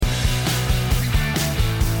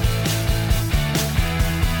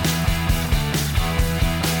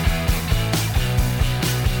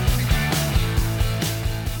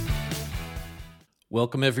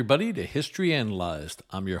Welcome, everybody, to History Analyzed.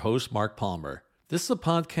 I'm your host, Mark Palmer. This is a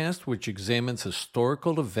podcast which examines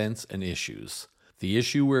historical events and issues. The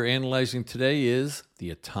issue we're analyzing today is the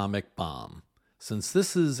atomic bomb. Since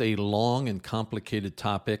this is a long and complicated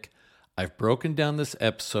topic, I've broken down this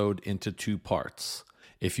episode into two parts.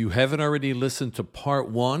 If you haven't already listened to part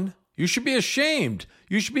one, you should be ashamed.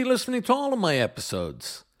 You should be listening to all of my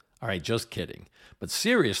episodes. All right, just kidding. But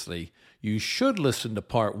seriously, you should listen to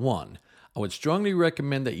part one. I would strongly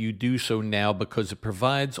recommend that you do so now because it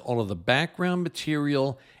provides all of the background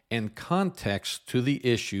material and context to the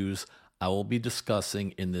issues I will be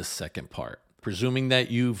discussing in this second part. Presuming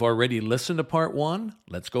that you've already listened to part one,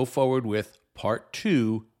 let's go forward with part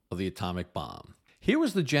two of the atomic bomb. Here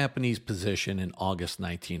was the Japanese position in August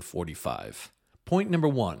 1945. Point number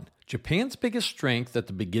one, Japan's biggest strength at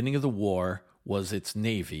the beginning of the war was its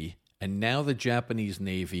navy, and now the Japanese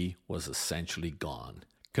navy was essentially gone.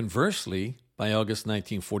 Conversely, by August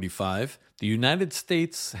 1945, the United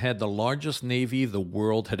States had the largest navy the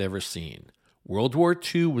world had ever seen. World War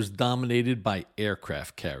II was dominated by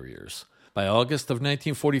aircraft carriers. By August of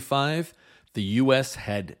 1945, the U.S.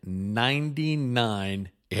 had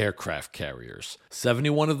 99 aircraft carriers.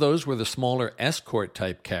 71 of those were the smaller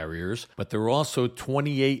escort-type carriers, but there were also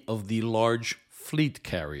 28 of the large fleet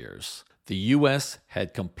carriers. The U.S.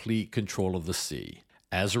 had complete control of the sea.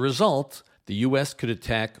 As a result, the U.S. could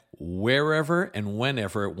attack wherever and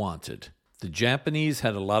whenever it wanted. The Japanese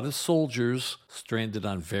had a lot of soldiers stranded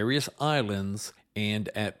on various islands and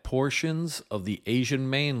at portions of the Asian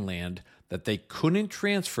mainland that they couldn't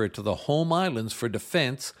transfer to the home islands for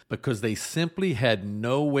defense because they simply had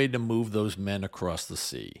no way to move those men across the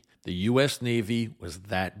sea. The U.S. Navy was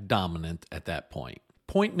that dominant at that point.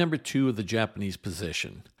 Point number two of the Japanese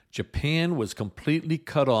position. Japan was completely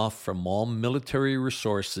cut off from all military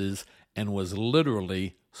resources and was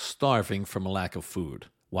literally starving from a lack of food.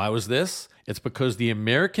 Why was this? It's because the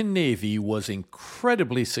American Navy was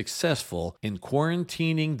incredibly successful in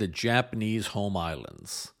quarantining the Japanese home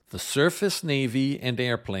islands. The surface navy and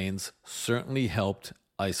airplanes certainly helped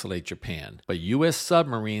isolate Japan, but U.S.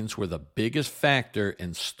 submarines were the biggest factor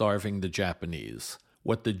in starving the Japanese.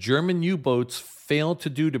 What the German U-boats failed to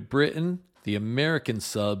do to Britain, the American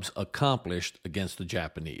subs accomplished against the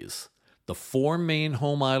Japanese. The four main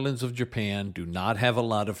home islands of Japan do not have a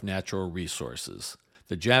lot of natural resources.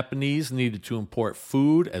 The Japanese needed to import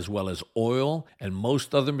food as well as oil and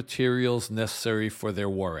most other materials necessary for their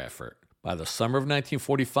war effort. By the summer of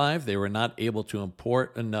 1945, they were not able to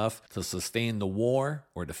import enough to sustain the war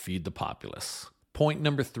or to feed the populace. Point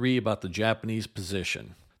number three about the Japanese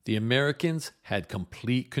position. The Americans had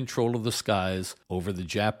complete control of the skies over the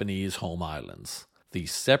Japanese home islands. The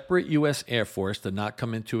separate U.S. Air Force did not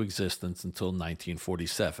come into existence until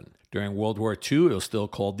 1947. During World War II, it was still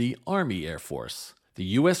called the Army Air Force. The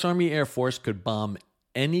U.S. Army Air Force could bomb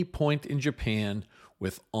any point in Japan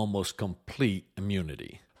with almost complete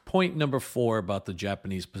immunity. Point number four about the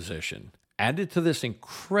Japanese position. Added to this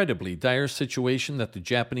incredibly dire situation that the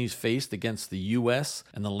Japanese faced against the U.S.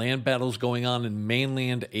 and the land battles going on in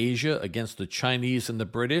mainland Asia against the Chinese and the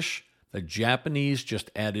British, the Japanese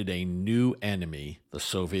just added a new enemy, the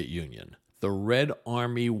Soviet Union. The Red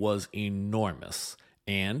Army was enormous,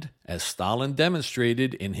 and as Stalin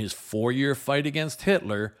demonstrated in his 4-year fight against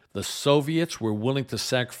Hitler, the Soviets were willing to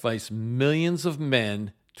sacrifice millions of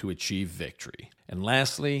men to achieve victory. And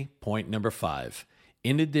lastly, point number five.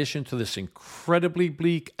 In addition to this incredibly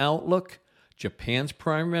bleak outlook, Japan's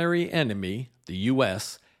primary enemy, the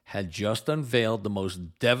U.S., had just unveiled the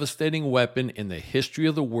most devastating weapon in the history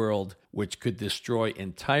of the world, which could destroy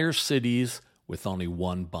entire cities with only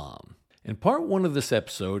one bomb. In part one of this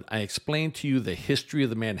episode, I explained to you the history of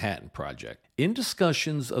the Manhattan Project. In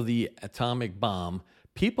discussions of the atomic bomb,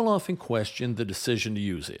 people often question the decision to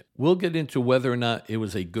use it. We'll get into whether or not it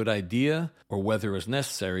was a good idea or whether it was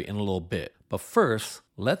necessary in a little bit. But first,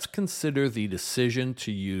 let's consider the decision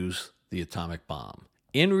to use the atomic bomb.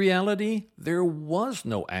 In reality, there was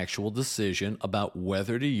no actual decision about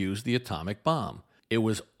whether to use the atomic bomb. It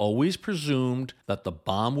was always presumed that the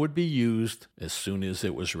bomb would be used as soon as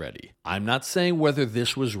it was ready. I'm not saying whether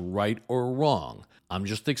this was right or wrong. I'm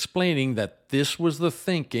just explaining that this was the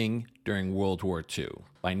thinking during World War II.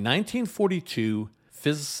 By 1942,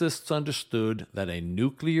 physicists understood that a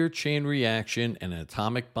nuclear chain reaction and an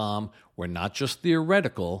atomic bomb were not just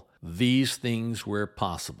theoretical, these things were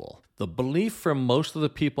possible. The belief from most of the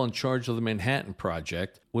people in charge of the Manhattan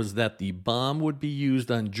Project was that the bomb would be used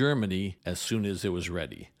on Germany as soon as it was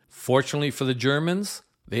ready. Fortunately for the Germans,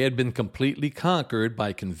 they had been completely conquered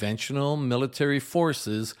by conventional military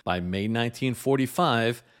forces by May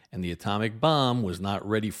 1945, and the atomic bomb was not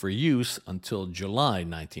ready for use until July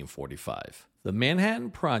 1945. The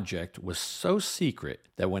Manhattan Project was so secret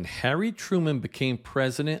that when Harry Truman became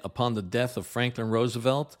president upon the death of Franklin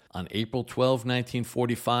Roosevelt on April 12,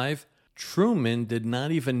 1945, Truman did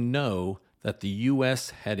not even know that the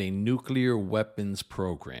U.S. had a nuclear weapons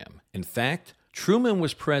program. In fact, Truman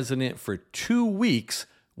was president for 2 weeks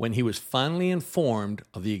when he was finally informed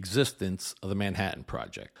of the existence of the Manhattan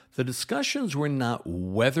Project. The discussions were not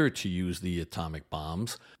whether to use the atomic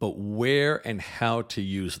bombs, but where and how to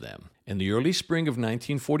use them. In the early spring of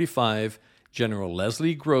 1945, General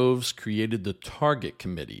Leslie Groves created the Target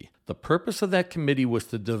Committee. The purpose of that committee was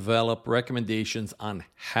to develop recommendations on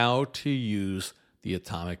how to use the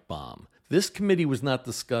atomic bomb. This committee was not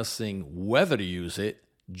discussing whether to use it,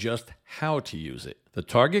 just how to use it. The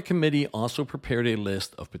Target Committee also prepared a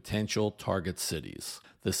list of potential target cities.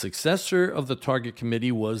 The successor of the Target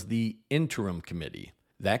Committee was the Interim Committee.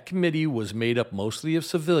 That committee was made up mostly of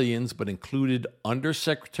civilians, but included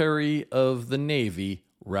Undersecretary of the Navy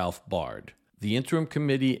Ralph Bard. The Interim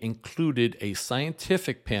Committee included a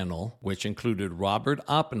scientific panel, which included Robert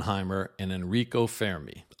Oppenheimer and Enrico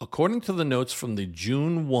Fermi. According to the notes from the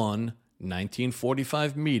June 1,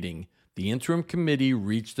 1945 meeting, the Interim Committee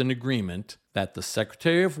reached an agreement that the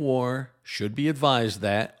Secretary of War should be advised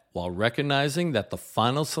that, while recognizing that the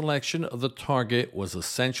final selection of the target was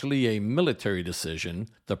essentially a military decision,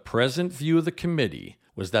 the present view of the committee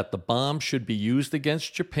was that the bomb should be used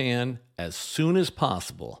against Japan as soon as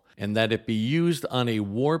possible, and that it be used on a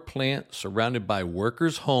war plant surrounded by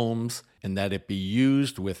workers' homes, and that it be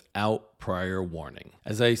used without prior warning.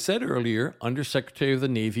 As I said earlier, Undersecretary of the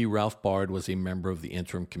Navy Ralph Bard was a member of the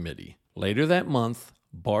Interim Committee. Later that month,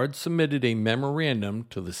 Bard submitted a memorandum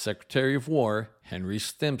to the Secretary of War, Henry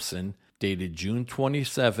Stimson, dated June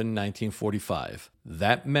 27, 1945.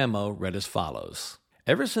 That memo read as follows.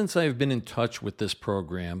 Ever since I have been in touch with this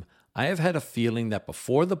program, I have had a feeling that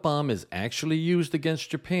before the bomb is actually used against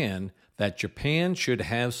Japan, that Japan should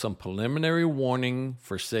have some preliminary warning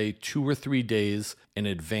for, say, 2 or 3 days in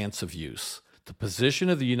advance of use. The position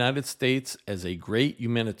of the United States as a great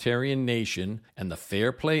humanitarian nation and the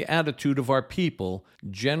fair play attitude of our people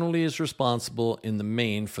generally is responsible in the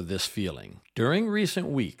main for this feeling. During recent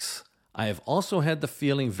weeks, I have also had the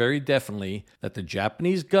feeling very definitely that the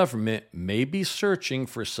Japanese government may be searching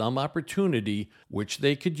for some opportunity which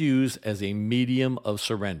they could use as a medium of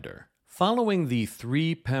surrender. Following the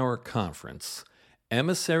three-power conference,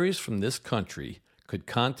 emissaries from this country could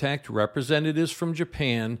contact representatives from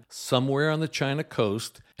Japan somewhere on the China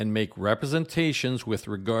coast and make representations with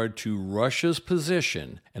regard to Russia's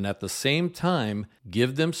position, and at the same time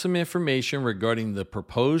give them some information regarding the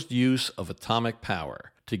proposed use of atomic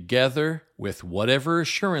power, together with whatever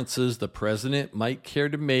assurances the President might care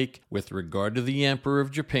to make with regard to the Emperor of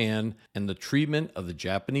Japan and the treatment of the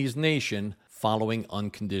Japanese nation following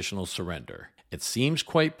unconditional surrender. It seems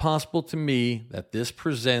quite possible to me that this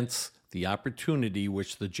presents the opportunity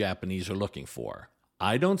which the Japanese are looking for.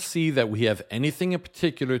 I don't see that we have anything in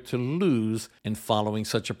particular to lose in following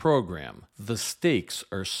such a program. The stakes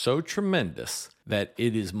are so tremendous that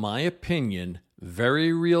it is my opinion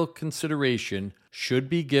very real consideration should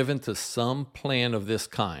be given to some plan of this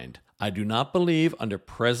kind. I do not believe under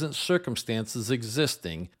present circumstances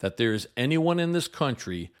existing that there is anyone in this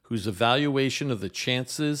country whose evaluation of the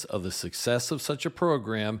chances of the success of such a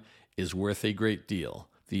program is worth a great deal.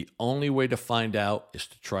 The only way to find out is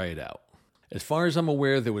to try it out. As far as I'm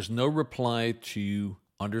aware, there was no reply to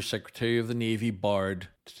Undersecretary of the Navy Bard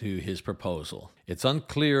to his proposal. It's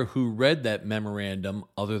unclear who read that memorandum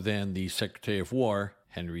other than the Secretary of War,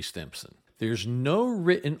 Henry Stimson. There's no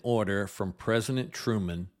written order from President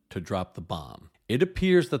Truman to drop the bomb. It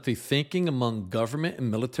appears that the thinking among government and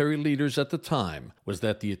military leaders at the time was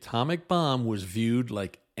that the atomic bomb was viewed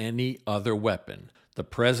like any other weapon. The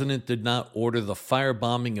president did not order the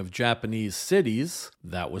firebombing of Japanese cities.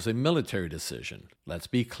 That was a military decision. Let's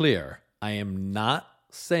be clear. I am not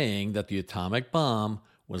saying that the atomic bomb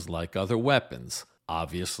was like other weapons.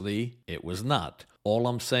 Obviously, it was not. All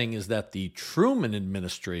I'm saying is that the Truman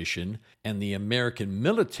administration and the American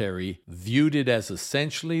military viewed it as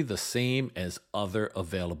essentially the same as other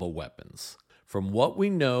available weapons. From what we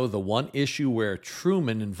know, the one issue where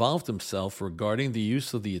Truman involved himself regarding the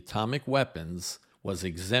use of the atomic weapons was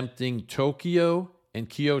exempting Tokyo and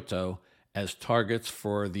Kyoto as targets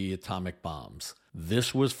for the atomic bombs.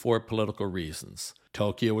 This was for political reasons.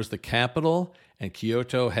 Tokyo was the capital, and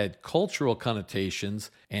Kyoto had cultural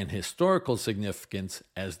connotations and historical significance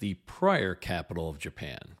as the prior capital of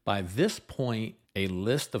Japan. By this point, a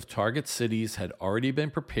list of target cities had already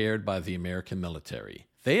been prepared by the American military.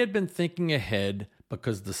 They had been thinking ahead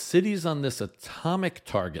because the cities on this atomic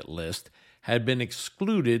target list had been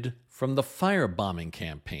excluded from the firebombing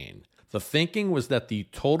campaign. The thinking was that the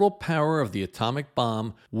total power of the atomic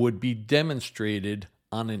bomb would be demonstrated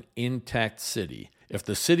on an intact city. If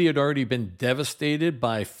the city had already been devastated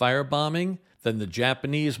by firebombing, then the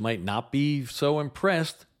Japanese might not be so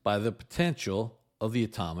impressed by the potential of the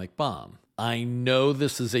atomic bomb. I know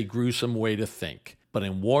this is a gruesome way to think, but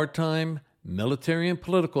in wartime, military and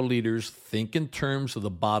political leaders think in terms of the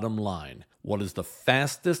bottom line. What is the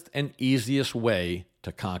fastest and easiest way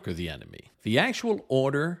to conquer the enemy? The actual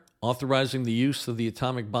order authorizing the use of the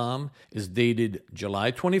atomic bomb is dated July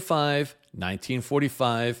 25,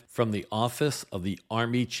 1945, from the Office of the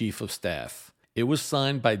Army Chief of Staff. It was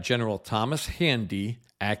signed by General Thomas Handy,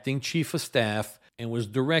 Acting Chief of Staff, and was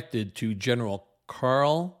directed to General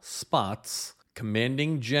Carl Spaatz,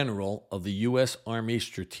 Commanding General of the U.S. Army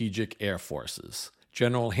Strategic Air Forces.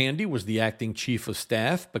 General Handy was the acting chief of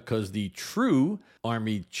staff because the true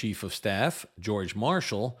Army Chief of Staff, George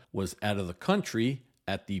Marshall, was out of the country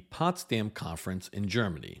at the Potsdam Conference in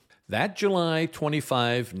Germany. That July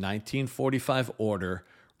 25, 1945 order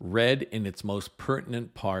read in its most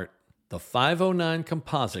pertinent part, the 509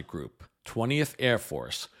 Composite Group, 20th Air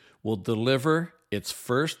Force, will deliver its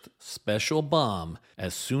first special bomb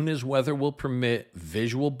as soon as weather will permit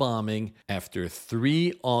visual bombing after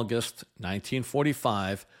 3 August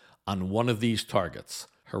 1945 on one of these targets,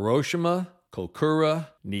 Hiroshima, Kokura,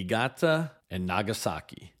 Niigata, and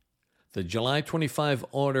Nagasaki. The July 25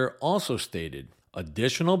 order also stated,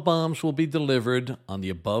 additional bombs will be delivered on the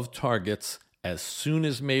above targets as soon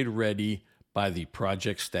as made ready by the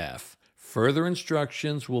project staff. Further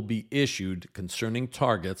instructions will be issued concerning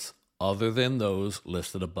targets other than those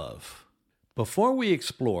listed above. Before we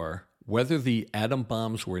explore whether the atom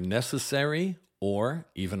bombs were necessary or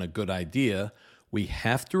even a good idea, we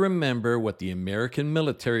have to remember what the American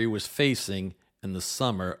military was facing in the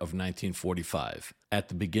summer of 1945. At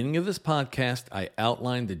the beginning of this podcast, I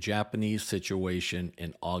outlined the Japanese situation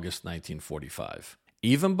in August 1945.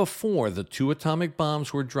 Even before the 2 atomic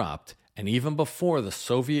bombs were dropped, and even before the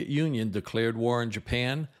Soviet Union declared war on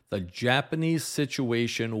Japan, the Japanese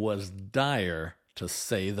situation was dire, to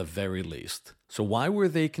say the very least. So why were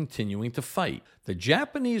they continuing to fight? The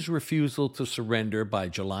Japanese refusal to surrender by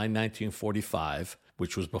July 1945,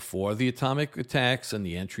 which was before the atomic attacks and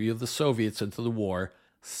the entry of the Soviets into the war,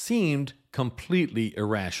 seemed completely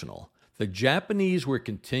irrational. The Japanese were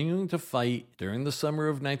continuing to fight during the summer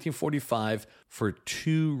of 1945 for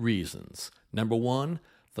 2 reasons. Number one,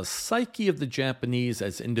 the psyche of the Japanese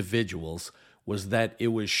as individuals was that it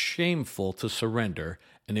was shameful to surrender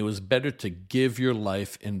and it was better to give your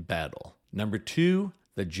life in battle. Number 2,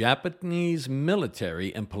 the Japanese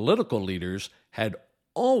military and political leaders had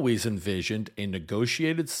always envisioned a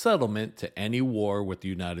negotiated settlement to any war with the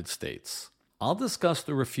United States. I'll discuss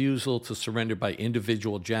the refusal to surrender by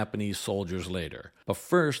individual Japanese soldiers later. But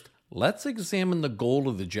first, let's examine the goal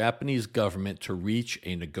of the Japanese government to reach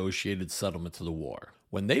a negotiated settlement to the war.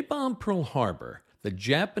 When they bombed Pearl Harbor, the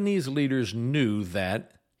Japanese leaders knew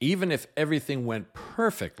that, even if everything went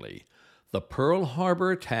perfectly, the Pearl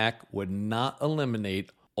Harbor attack would not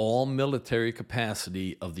eliminate all military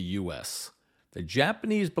capacity of the U.S. The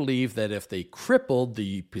Japanese believed that if they crippled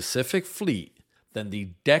the Pacific Fleet, then the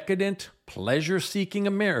decadent, pleasure-seeking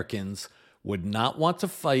Americans would not want to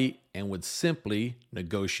fight and would simply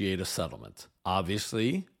negotiate a settlement.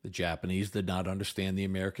 Obviously, the Japanese did not understand the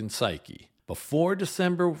American psyche. Before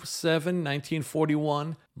December 7,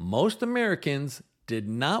 1941, most Americans did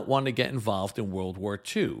not want to get involved in World War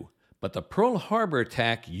II, but the Pearl Harbor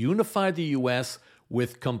attack unified the U.S.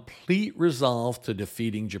 with complete resolve to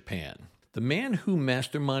defeating Japan. The man who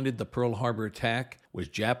masterminded the Pearl Harbor attack was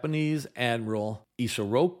Japanese Admiral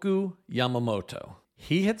Isoroku Yamamoto.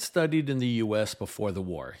 He had studied in the U.S. before the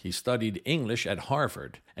war. He studied English at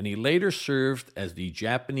Harvard, and he later served as the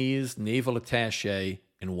Japanese naval attaché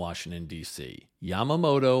in Washington, D.C.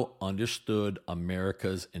 Yamamoto understood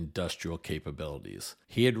America's industrial capabilities.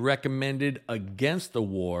 He had recommended against the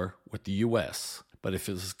war with the U.S., but if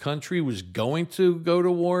his country was going to go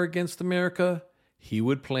to war against America, he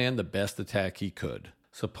would plan the best attack he could.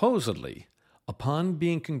 Supposedly, upon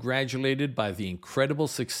being congratulated by the incredible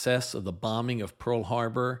success of the bombing of Pearl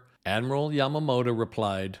Harbor, Admiral Yamamoto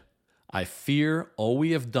replied, "I fear all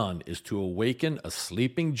we have done is to awaken a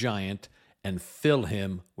sleeping giant and fill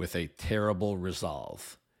him with a terrible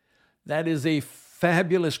resolve." That is a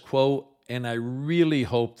fabulous quote, and I really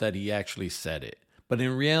hope that he actually said it. But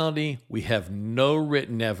in reality, we have no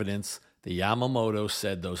written evidence that Yamamoto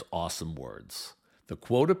said those awesome words. The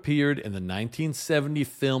quote appeared in the 1970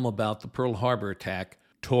 film about the Pearl Harbor attack,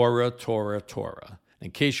 Tora, Tora, Tora.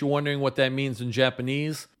 In case you're wondering what that means in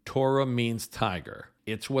Japanese, Tora means tiger.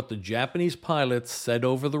 It's what the Japanese pilots said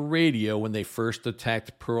over the radio when they first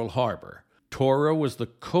attacked Pearl Harbor. Tora was the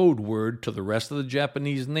code word to the rest of the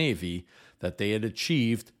Japanese Navy that they had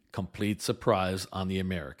achieved complete surprise on the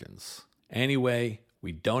Americans. Anyway,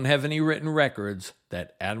 we don't have any written records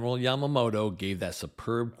that Admiral Yamamoto gave that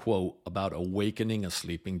superb quote about awakening a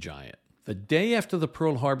sleeping giant. The day after the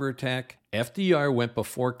Pearl Harbor attack, FDR went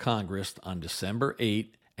before Congress on December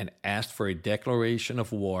 8 and asked for a declaration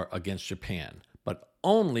of war against Japan, but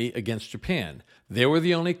only against Japan. They were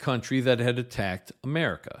the only country that had attacked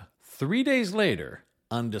America. 3 days later,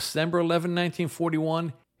 on December 11,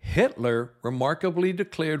 1941, Hitler remarkably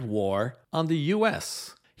declared war on the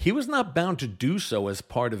U.S. He was not bound to do so as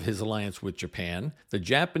part of his alliance with Japan. The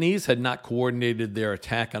Japanese had not coordinated their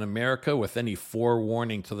attack on America with any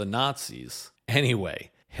forewarning to the Nazis. Anyway,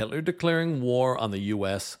 Hitler declaring war on the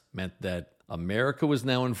U.S. meant that America was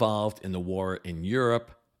now involved in the war in Europe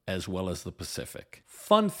as well as the Pacific.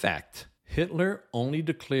 Fun fact, Hitler only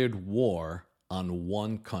declared war on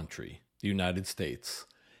one country, the United States.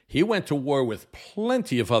 He went to war with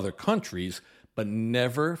plenty of other countries, but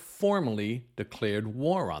never formally declared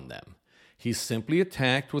war on them. He simply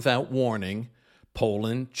attacked without warning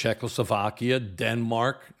Poland, Czechoslovakia,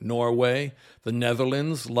 Denmark, Norway, the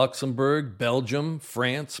Netherlands, Luxembourg, Belgium,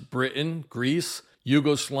 France, Britain, Greece,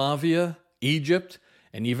 Yugoslavia, Egypt,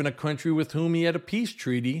 and even a country with whom he had a peace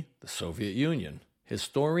treaty, the Soviet Union.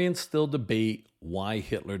 Historians still debate why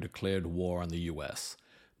Hitler declared war on the U.S.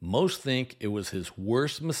 Most think it was his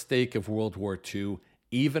worst mistake of World War II,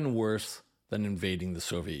 even worse than invading the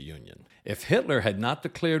Soviet Union. If Hitler had not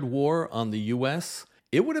declared war on the U.S.,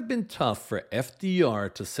 it would have been tough for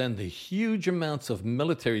FDR to send the huge amounts of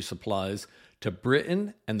military supplies to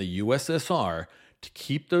Britain and the USSR to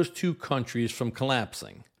keep those two countries from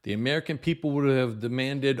collapsing. The American people would have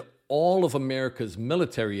demanded all of America's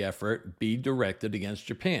military effort be directed against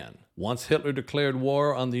Japan. Once Hitler declared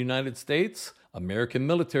war on the United States, American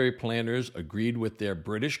military planners agreed with their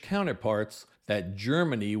British counterparts that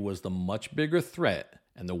Germany was the much bigger threat,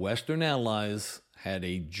 and the Western Allies had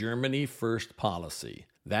a Germany-first policy.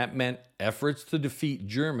 That meant efforts to defeat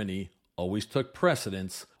Germany always took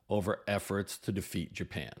precedence over efforts to defeat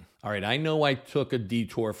Japan. All right, I know I took a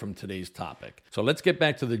detour from today's topic, so let's get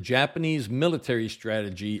back to the Japanese military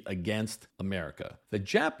strategy against America. The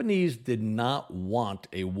Japanese did not want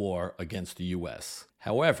a war against the U.S.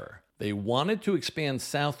 However, they wanted to expand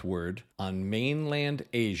southward on mainland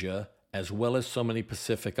Asia as well as so many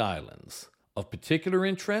Pacific islands. Of particular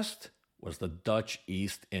interest was the Dutch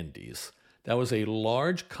East Indies. That was a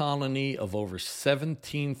large colony of over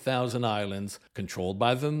 17,000 islands controlled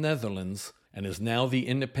by the Netherlands and is now the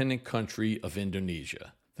independent country of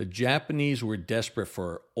Indonesia. The Japanese were desperate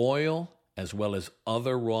for oil as well as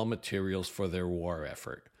other raw materials for their war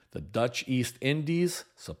effort. The Dutch East Indies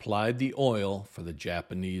supplied the oil for the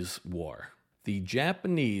Japanese war. The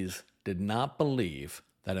Japanese did not believe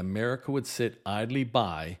that America would sit idly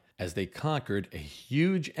by as they conquered a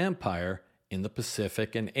huge empire in the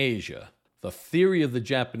Pacific and Asia. The theory of the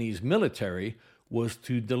Japanese military was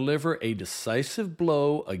to deliver a decisive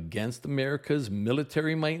blow against America's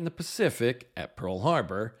military might in the Pacific at Pearl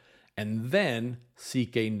Harbor, and then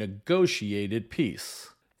seek a negotiated peace.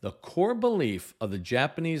 The core belief of the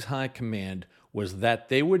Japanese high command was that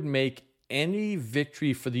they would make any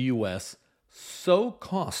victory for the U.S. so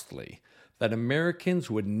costly that Americans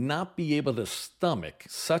would not be able to stomach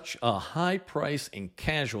such a high price in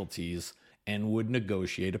casualties and would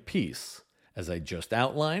negotiate a peace. As I just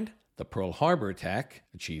outlined, the Pearl Harbor attack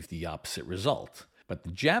achieved the opposite result. But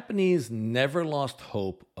the Japanese never lost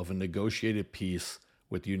hope of a negotiated peace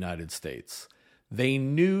with the United States. They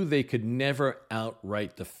knew they could never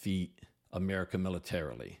outright defeat America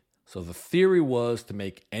militarily. So the theory was to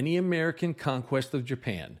make any American conquest of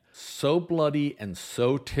Japan so bloody and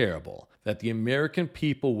so terrible that the American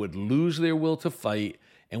people would lose their will to fight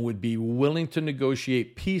and would be willing to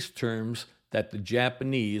negotiate peace terms that the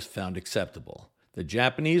Japanese found acceptable. The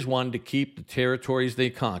Japanese wanted to keep the territories they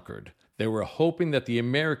conquered. They were hoping that the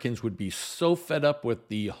Americans would be so fed up with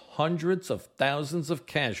the hundreds of thousands of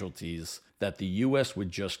casualties that the U.S.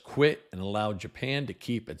 would just quit and allow Japan to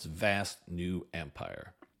keep its vast new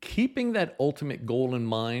empire. Keeping that ultimate goal in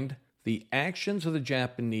mind, the actions of the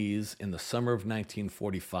Japanese in the summer of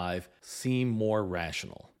 1945 seem more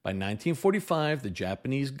rational. By 1945, the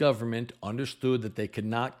Japanese government understood that they could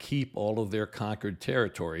not keep all of their conquered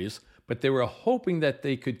territories, but they were hoping that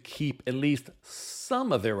they could keep at least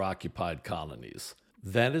some of their occupied colonies.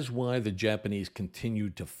 That is why the Japanese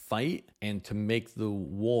continued to fight and to make the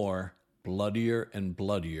war bloodier and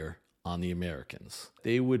bloodier on the Americans.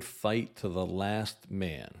 They would fight to the last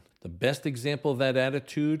man. The best example of that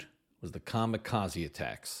attitude was the kamikaze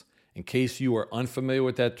attacks. In case you are unfamiliar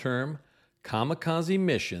with that term, kamikaze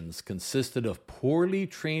missions consisted of poorly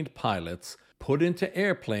trained pilots put into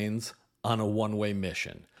airplanes on a one-way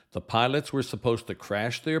mission. The pilots were supposed to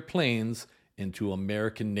crash their planes into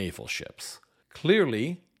American naval ships.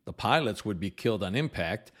 Clearly, the pilots would be killed on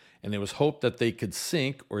impact, and it was hoped that they could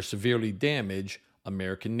sink or severely damage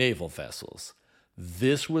American naval vessels.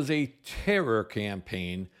 This was a terror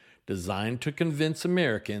campaign designed to convince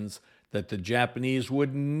Americans that the Japanese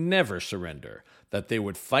would never surrender, that they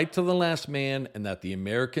would fight to the last man, and that the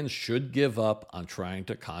Americans should give up on trying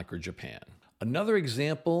to conquer Japan. Another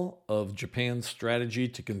example of Japan's strategy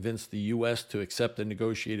to convince the U.S. to accept a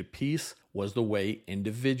negotiated peace was the way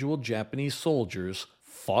individual Japanese soldiers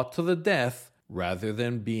fought to the death rather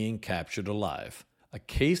than being captured alive. A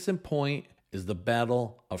case in point is the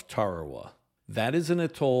Battle of Tarawa. That is an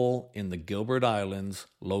atoll in the Gilbert Islands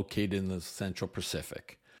located in the Central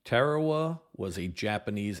Pacific. Tarawa was a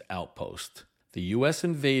Japanese outpost. The U.S.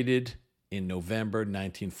 invaded in November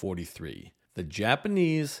 1943. The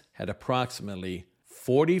Japanese had approximately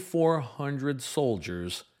 4,400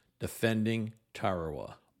 soldiers defending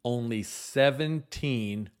Tarawa. Only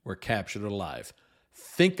 17 were captured alive.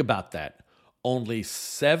 Think about that. Only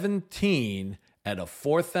 17 out of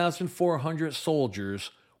 4,400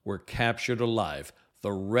 soldiers were captured alive.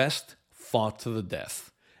 The rest fought to the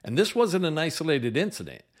death. And this wasn't an isolated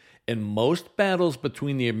incident. In most battles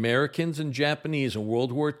between the Americans and Japanese in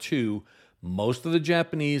World War II, most of the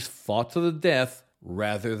Japanese fought to the death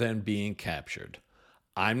rather than being captured.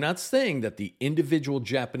 I'm not saying that the individual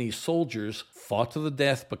Japanese soldiers fought to the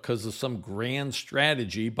death because of some grand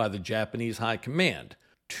strategy by the Japanese High Command.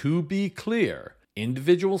 To be clear,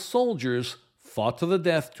 individual soldiers fought to the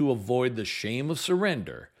death to avoid the shame of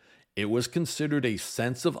surrender. It was considered a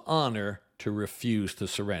sense of honor to refuse to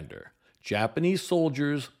surrender. Japanese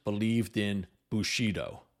soldiers believed in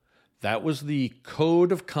Bushido. That was the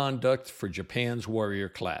code of conduct for Japan's warrior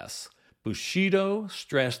class. Bushido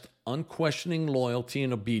stressed unquestioning loyalty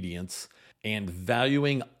and obedience and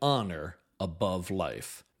valuing honor above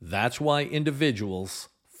life. That's why individuals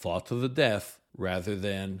fought to the death rather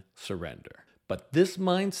than surrender. But this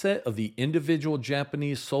mindset of the individual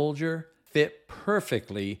Japanese soldier fit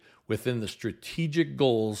perfectly within the strategic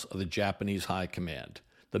goals of the Japanese High Command.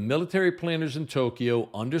 The military planners in Tokyo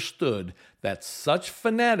understood that such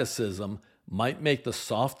fanaticism might make the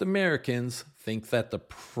soft Americans think that the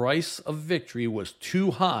price of victory was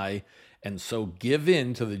too high and so give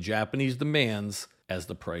in to the Japanese demands as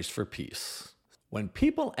the price for peace. When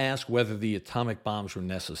people ask whether the atomic bombs were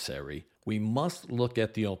necessary, we must look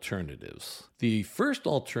at the alternatives. The first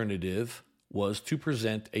alternative was to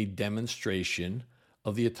present a demonstration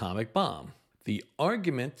of the atomic bomb. The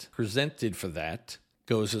argument presented for that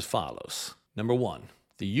goes as follows. Number one,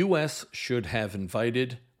 the U.S. should have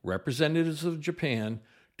invited representatives of Japan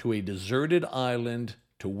to a deserted island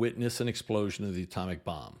to witness an explosion of the atomic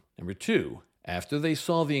bomb. Number two, after they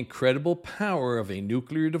saw the incredible power of a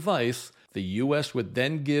nuclear device, the U.S. would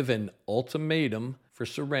then give an ultimatum for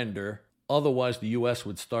surrender. Otherwise, the U.S.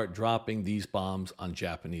 would start dropping these bombs on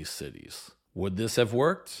Japanese cities. Would this have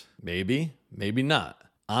worked? Maybe, maybe not.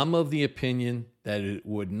 I'm of the opinion that it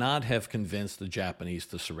would not have convinced the Japanese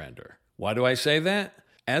to surrender. Why do I say that?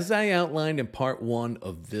 As I outlined in part 1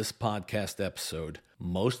 of this podcast episode,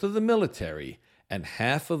 most of the military and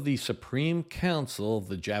half of the Supreme Council of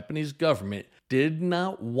the Japanese government did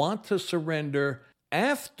not want to surrender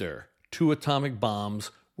after 2 atomic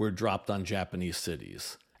bombs were dropped on Japanese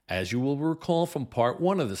cities. As you will recall from part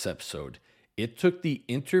 1 of this episode, it took the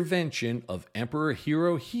intervention of Emperor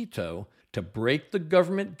Hirohito to break the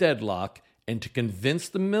government deadlock and to convince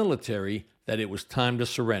the military that it was time to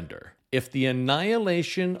surrender. If the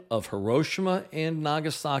annihilation of Hiroshima and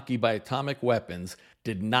Nagasaki by atomic weapons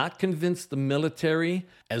did not convince the military,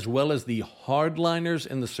 as well as the hardliners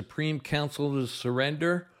in the Supreme Council to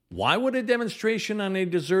surrender, why would a demonstration on a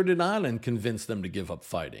deserted island convince them to give up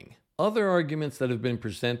fighting? Other arguments that have been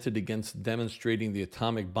presented against demonstrating the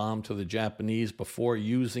atomic bomb to the Japanese before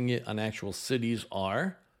using it on actual cities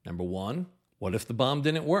are, number one, what if the bomb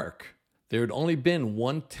didn't work? There had only been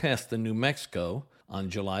one test in New Mexico on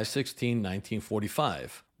July 16,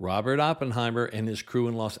 1945. Robert Oppenheimer and his crew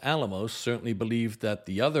in Los Alamos certainly believed that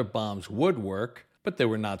the other bombs would work, but they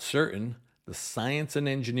were not certain. The science and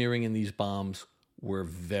engineering in these bombs were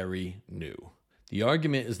very new. The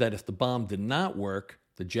argument is that if the bomb did not work,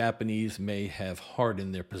 the Japanese may have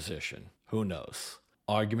hardened their position. Who knows?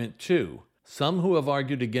 Argument 2. Some who have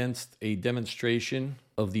argued against a demonstration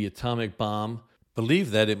of the atomic bomb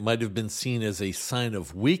believe that it might have been seen as a sign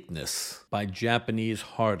of weakness by Japanese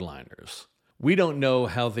hardliners. We don't know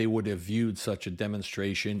how they would have viewed such a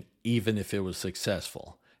demonstration even if it was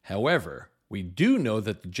successful. However, we do know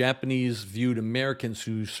that the Japanese viewed Americans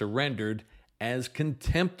who surrendered as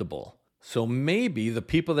contemptible. So maybe the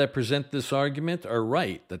people that present this argument are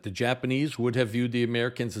right, that the Japanese would have viewed the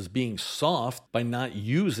Americans as being soft by not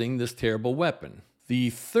using this terrible weapon.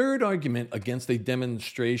 The third argument against a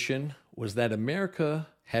demonstration was that America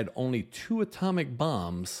had only 2 atomic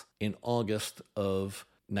bombs in August of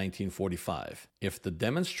 1945. If the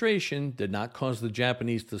demonstration did not cause the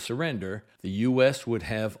Japanese to surrender, the U.S. would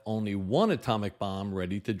have only 1 atomic bomb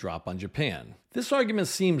ready to drop on Japan. This argument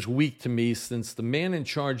seems weak to me since the man in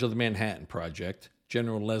charge of the Manhattan Project,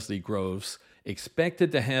 General Leslie Groves,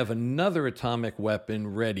 expected to have another atomic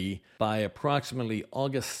weapon ready by approximately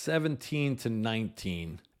August 17 to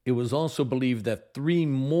 19. It was also believed that 3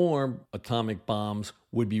 more atomic bombs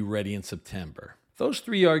would be ready in September. Those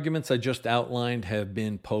 3 arguments I just outlined have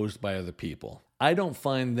been posed by other people. I don't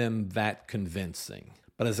find them that convincing.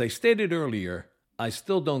 But as I stated earlier, I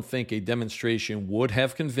still don't think a demonstration would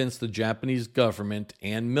have convinced the Japanese government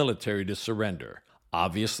and military to surrender.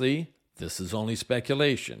 Obviously, this is only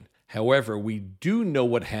speculation. However, we do know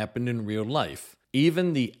what happened in real life.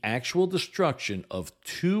 Even the actual destruction of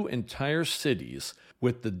 2 entire cities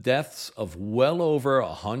with the deaths of well over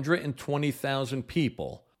 120,000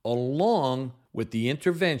 people, along with the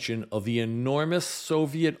intervention of the enormous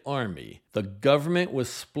Soviet army, the government was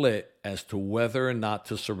split as to whether or not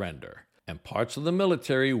to surrender. And parts of the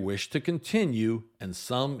military wished to continue, and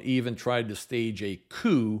some even tried to stage a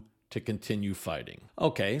coup to continue fighting.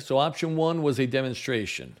 Okay, so option 1 was a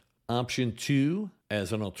demonstration. Option 2,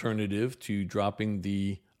 as an alternative to dropping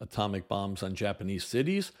the atomic bombs on Japanese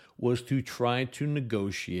cities, was to try to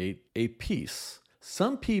negotiate a peace.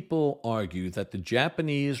 Some people argue that the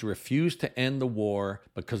Japanese refused to end the war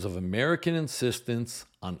because of American insistence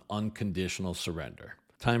on unconditional surrender.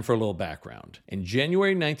 Time for a little background. In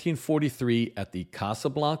January 1943, at the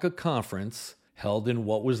Casablanca Conference, held in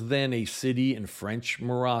what was then a city in French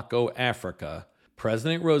Morocco, Africa,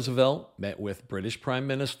 President Roosevelt met with British Prime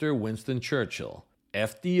Minister Winston Churchill.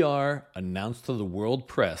 FDR announced to the world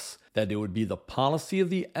press that it would be the policy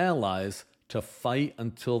of the Allies to fight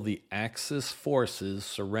until the Axis forces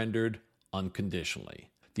surrendered unconditionally.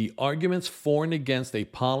 The arguments for and against a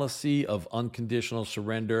policy of unconditional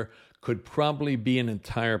surrender could probably be an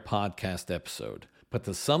entire podcast episode. But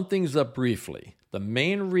to sum things up briefly, the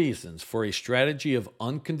main reasons for a strategy of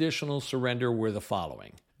unconditional surrender were the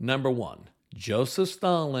following. Number 1, Joseph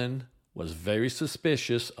Stalin was very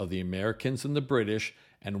suspicious of the Americans and the British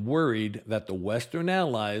and worried that the Western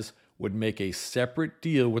Allies would make a separate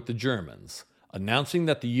deal with the Germans. Announcing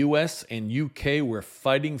that the US and UK were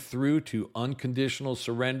fighting through to unconditional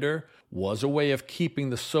surrender was a way of keeping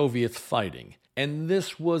the Soviets fighting. And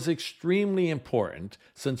this was extremely important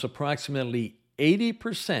since approximately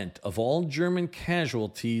 80% of all German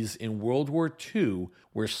casualties in World War II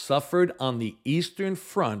were suffered on the Eastern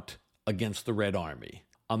Front against the Red Army.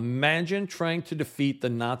 Imagine trying to defeat the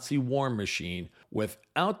Nazi war machine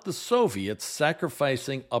without the Soviets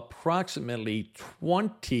sacrificing approximately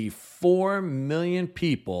 24 million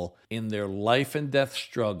people in their life and death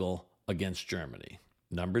struggle against Germany.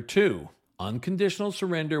 Number 2, unconditional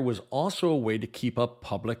surrender was also a way to keep up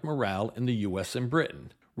public morale in the US and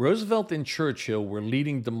Britain. Roosevelt and Churchill were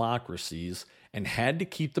leading democracies and had to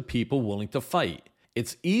keep the people willing to fight.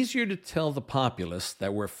 It's easier to tell the populace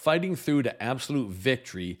that we're fighting through to absolute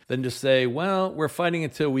victory than to say, well, we're fighting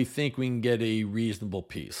until we think we can get a reasonable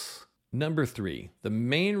peace. Number 3, the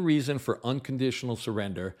main reason for unconditional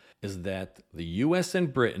surrender is that the US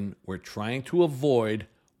and Britain were trying to avoid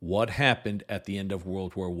what happened at the end of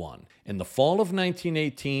World War I. In the fall of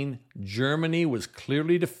 1918, Germany was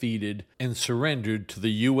clearly defeated and surrendered to the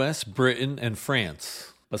US, Britain, and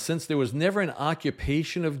France. But since there was never an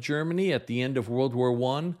occupation of Germany at the end of World War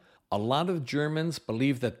I, a lot of Germans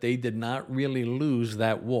believed that they did not really lose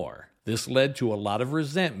that war. This led to a lot of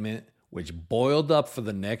resentment, which boiled up for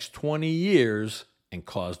the next 20 years and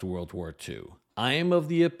caused World War II. I am of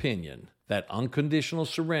the opinion that unconditional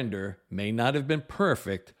surrender may not have been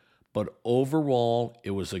perfect, but overall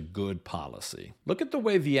it was a good policy. Look at the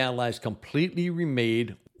way the Allies completely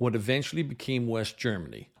remade what eventually became West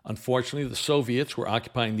Germany. Unfortunately, the Soviets were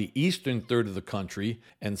occupying the eastern third of the country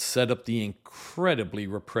and set up the incredibly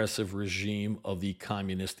repressive regime of the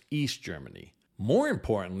communist East Germany. More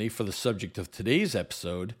importantly, for the subject of today's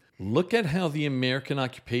episode, look at how the American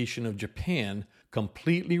occupation of Japan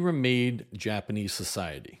completely remade Japanese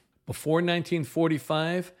society. Before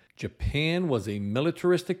 1945, Japan was a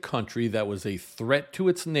militaristic country that was a threat to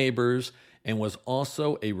its neighbors and was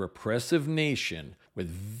also a repressive nation with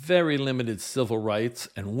very limited civil rights,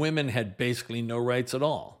 and women had basically no rights at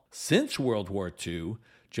all. Since World War II,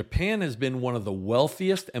 Japan has been one of the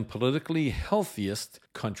wealthiest and politically healthiest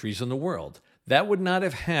countries in the world. That would not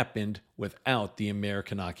have happened without the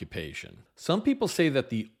American occupation. Some people say that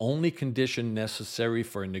the only condition necessary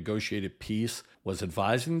for a negotiated peace was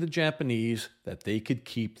advising the Japanese that they could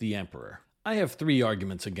keep the emperor. I have 3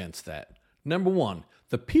 arguments against that. Number 1,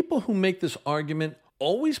 the people who make this argument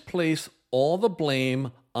always place all the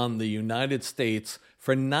blame on the United States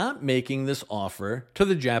for not making this offer to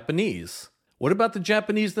the Japanese. What about the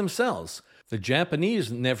Japanese themselves? The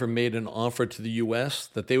Japanese never made an offer to the U.S.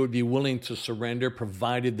 that they would be willing to surrender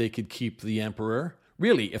provided they could keep the emperor.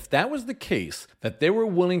 Really, if that was the case, that they were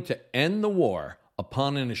willing to end the war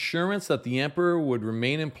upon an assurance that the emperor would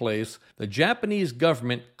remain in place, the Japanese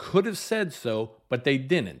government could have said so, but they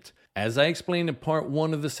didn't. As I explained in part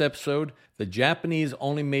 1 of this episode, the Japanese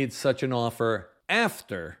only made such an offer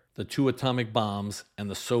after the 2 atomic bombs and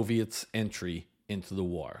the Soviets' entry into the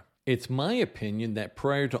war. It's my opinion that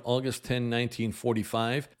prior to August 10,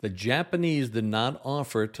 1945, the Japanese did not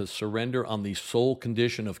offer to surrender on the sole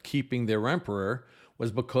condition of keeping their emperor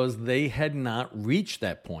was because they had not reached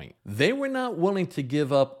that point. They were not willing to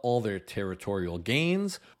give up all their territorial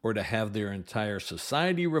gains or to have their entire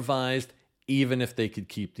society revised, even if they could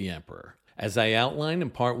keep the emperor. As I outlined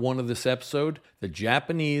in part 1 of this episode, the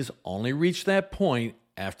Japanese only reached that point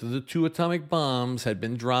after the 2 atomic bombs had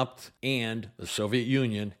been dropped and the Soviet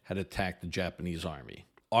Union had attacked the Japanese army.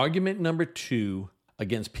 Argument number 2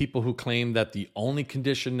 against people who claim that the only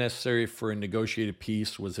condition necessary for a negotiated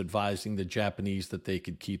peace was advising the Japanese that they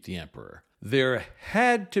could keep the emperor. There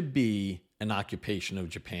had to be an occupation of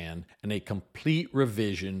Japan and a complete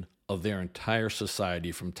revision of their entire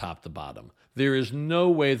society from top to bottom. There is no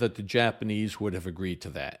way that the Japanese would have agreed to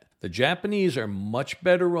that. The Japanese are much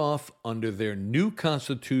better off under their new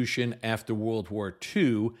constitution after World War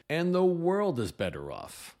II, and the world is better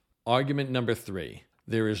off. Argument number 3.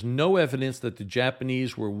 There is no evidence that the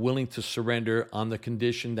Japanese were willing to surrender on the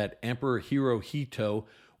condition that Emperor Hirohito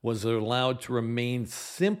was allowed to remain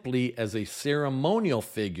simply as a ceremonial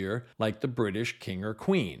figure like the British king or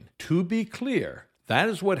queen. To be clear, that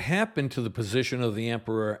is what happened to the position of the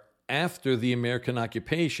emperor after the American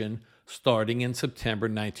occupation starting in September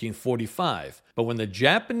 1945. But when the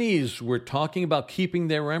Japanese were talking about keeping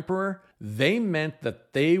their emperor, they meant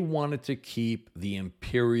that they wanted to keep the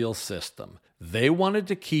imperial system. They wanted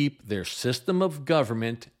to keep their system of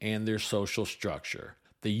government and their social structure.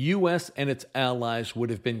 The U.S. and its allies would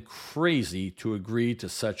have been crazy to agree to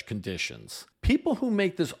such conditions. People who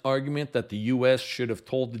make this argument that the U.S. should have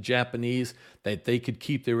told the Japanese that they could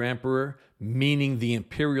keep their emperor, meaning the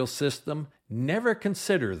imperial system, never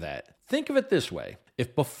consider that. Think of it this way.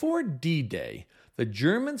 If before D-Day, the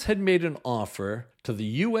Germans had made an offer to the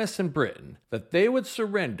U.S. and Britain that they would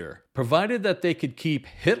surrender, provided that they could keep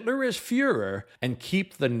Hitler as Führer and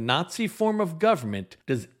keep the Nazi form of government,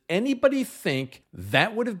 does anybody think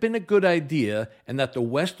that would have been a good idea and that the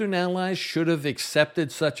Western Allies should have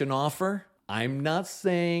accepted such an offer? I'm not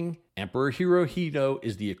saying Emperor Hirohito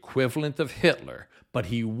is the equivalent of Hitler, but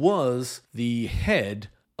he was the head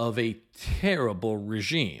of a terrible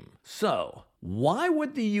regime. So, why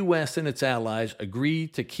would the U.S. and its allies agree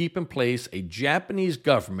to keep in place a Japanese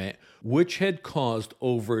government which had caused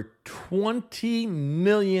over 20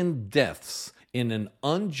 million deaths in an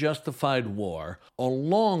unjustified war,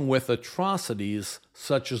 along with atrocities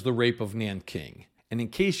such as the rape of Nanking? And in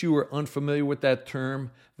case you were unfamiliar with that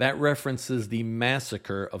term, that references the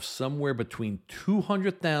massacre of somewhere between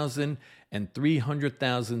 200,000 and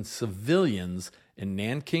 300,000 civilians in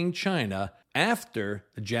Nanking, China, after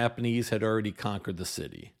the Japanese had already conquered the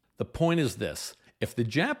city. The point is this: if the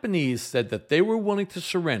Japanese said that they were willing to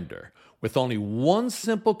surrender with only one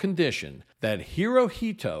simple condition, that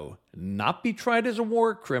Hirohito not be tried as a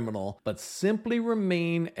war criminal, but simply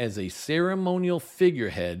remain as a ceremonial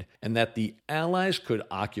figurehead, and that the Allies could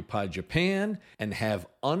occupy Japan and have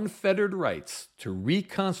unfettered rights to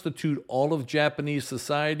reconstitute all of Japanese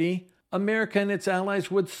society, America and its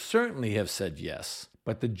allies would certainly have said yes.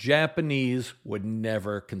 But the Japanese would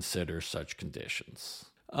never consider such conditions.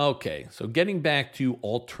 Okay, so getting back to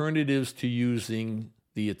alternatives to using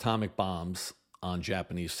the atomic bombs on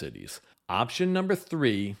Japanese cities. Option number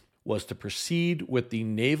 3 was to proceed with the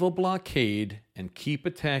naval blockade and keep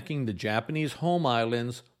attacking the Japanese home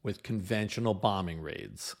islands with conventional bombing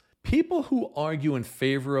raids. People who argue in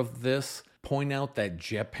favor of this point out that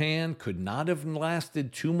Japan could not have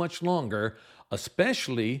lasted too much longer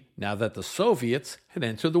especially now that the Soviets had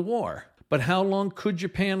entered the war. But how long could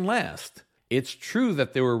Japan last? It's true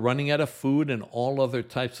that they were running out of food and all other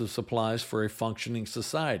types of supplies for a functioning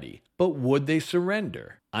society, but would they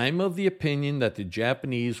surrender? I'm of the opinion that the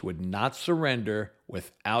Japanese would not surrender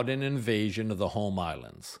without an invasion of the home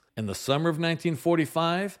islands. In the summer of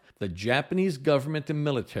 1945, the Japanese government and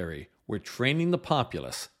military were training the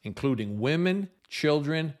populace, including women,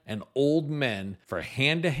 children, and old men, for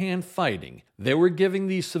hand-to-hand fighting. They were giving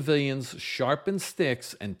these civilians sharpened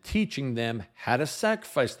sticks and teaching them how to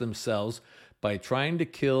sacrifice themselves by trying to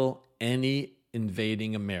kill any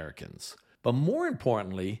invading Americans. But more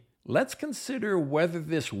importantly, let's consider whether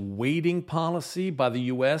this waiting policy by the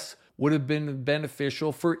U.S. would have been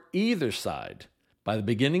beneficial for either side. By the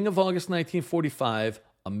beginning of August 1945,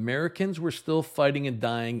 Americans were still fighting and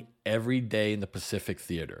dying every day in the Pacific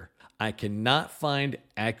Theater. I cannot find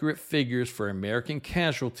accurate figures for American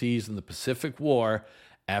casualties in the Pacific War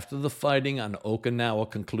after the fighting on Okinawa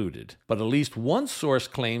concluded. But at least one source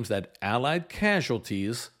claims that Allied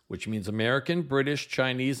casualties, which means American, British,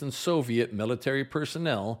 Chinese, and Soviet military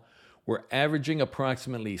personnel, were averaging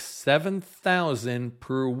approximately 7,000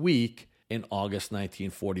 per week in August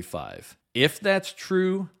 1945. If that's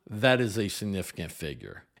true, that is a significant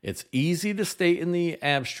figure. It's easy to state in the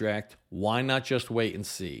abstract, why not just wait and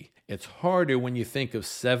see? It's harder when you think of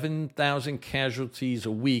 7,000 casualties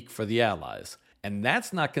a week for the Allies. And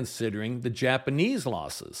that's not considering the Japanese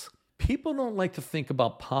losses. People don't like to think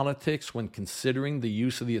about politics when considering the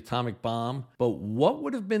use of the atomic bomb, but what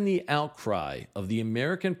would have been the outcry of the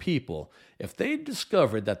American people if they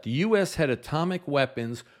discovered that the U.S. had atomic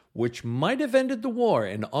weapons which might have ended the war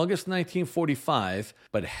in August 1945,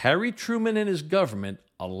 but Harry Truman and his government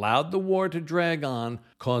allowed the war to drag on,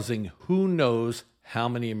 causing who knows how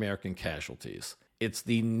many American casualties? It's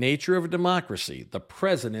the nature of a democracy. The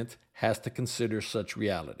president has to consider such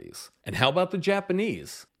realities. And how about the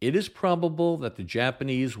Japanese? It is probable that the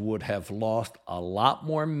Japanese would have lost a lot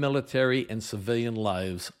more military and civilian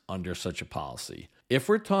lives under such a policy. If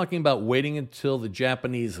we're talking about waiting until the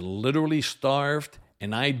Japanese literally starved,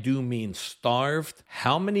 and I do mean starved,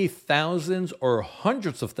 how many thousands or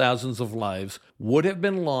hundreds of thousands of lives would have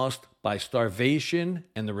been lost by starvation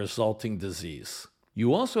and the resulting disease?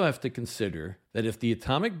 You also have to consider that if the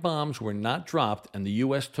atomic bombs were not dropped and the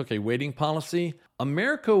U.S. took a waiting policy,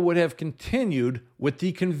 America would have continued with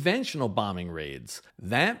the conventional bombing raids.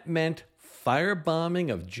 That meant firebombing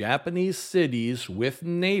of Japanese cities with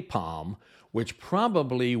napalm, which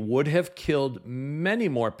probably would have killed many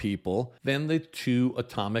more people than the two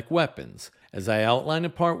atomic weapons. As I outlined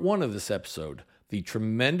in part 1 of this episode, the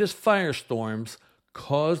tremendous firestorms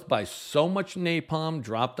caused by so much napalm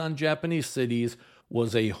dropped on Japanese cities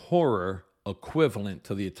was a horror equivalent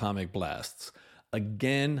to the atomic blasts.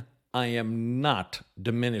 Again, I am not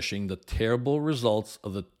diminishing the terrible results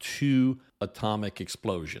of the two atomic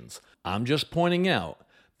explosions. I'm just pointing out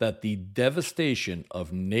that the devastation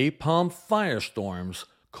of napalm firestorms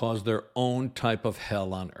caused their own type of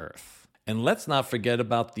hell on Earth. And let's not forget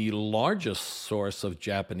about the largest source of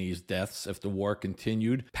Japanese deaths if the war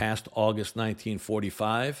continued past August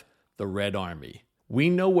 1945, the Red Army. We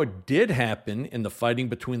know what did happen in the fighting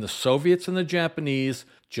between the Soviets and the Japanese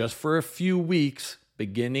just for a few weeks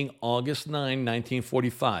beginning August 9,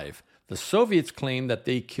 1945. The Soviets claimed that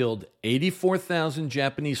they killed 84,000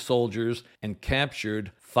 Japanese soldiers and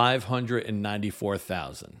captured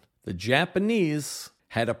 594,000. The Japanese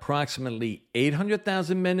had approximately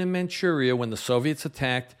 800,000 men in Manchuria when the Soviets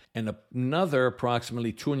attacked and another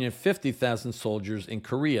approximately 250,000 soldiers in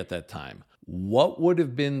Korea at that time. What would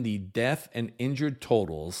have been the death and injured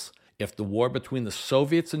totals if the war between the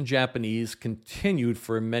Soviets and Japanese continued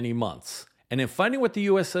for many months? And in fighting with the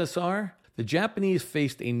USSR, the Japanese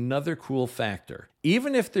faced another cruel factor.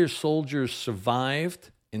 Even if their soldiers survived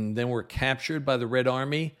and then were captured by the Red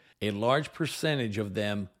Army, a large percentage of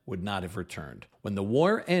them would not have returned. When the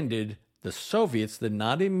war ended, the Soviets did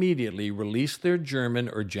not immediately release their German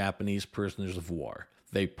or Japanese prisoners of war.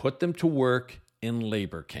 They put them to work in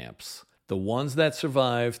labor camps. The ones that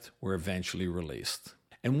survived were eventually released.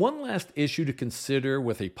 And one last issue to consider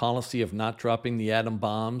with a policy of not dropping the atom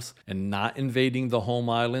bombs and not invading the home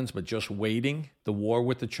islands, but just waiting, the war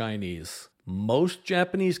with the Chinese. Most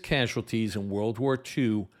Japanese casualties in World War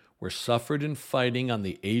II were suffered in fighting on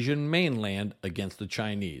the Asian mainland against the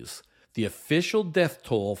Chinese. The official death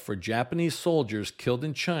toll for Japanese soldiers killed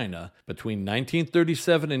in China between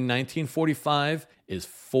 1937 and 1945 is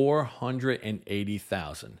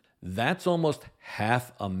 480,000. That's almost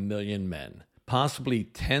 500,000 men. Possibly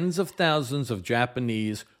tens of thousands of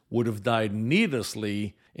Japanese would have died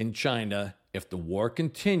needlessly in China if the war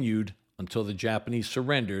continued until the Japanese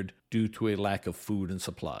surrendered due to a lack of food and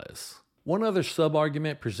supplies. One other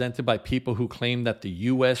sub-argument presented by people who claim that the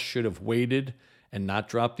U.S. should have waited and not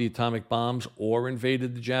dropped the atomic bombs or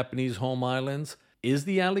invaded the Japanese home islands is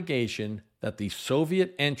the allegation that the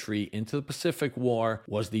Soviet entry into the Pacific War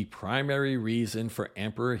was the primary reason for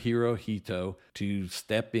Emperor Hirohito to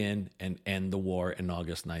step in and end the war in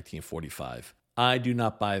August 1945. I do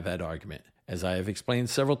not buy that argument. As I have explained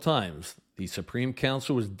several times, the Supreme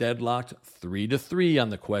Council was deadlocked 3-3 on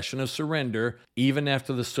the question of surrender, even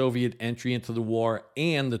after the Soviet entry into the war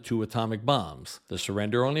and the 2 atomic bombs. The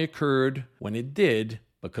surrender only occurred when it did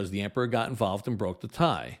because the emperor got involved and broke the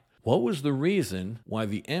tie. What was the reason why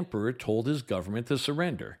the emperor told his government to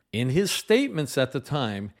surrender? In his statements at the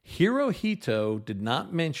time, Hirohito did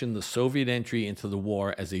not mention the Soviet entry into the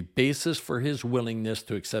war as a basis for his willingness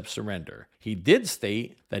to accept surrender. He did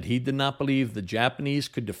state that he did not believe the Japanese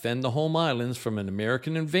could defend the home islands from an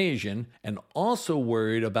American invasion, and also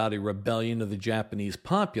worried about a rebellion of the Japanese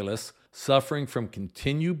populace suffering from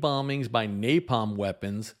continued bombings by napalm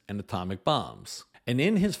weapons and atomic bombs. And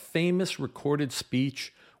in his famous recorded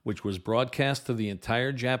speech, which was broadcast to the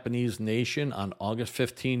entire Japanese nation on August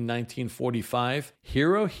 15, 1945,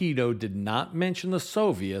 Hirohito did not mention the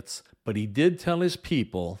Soviets, but he did tell his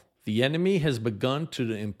people, "The enemy has begun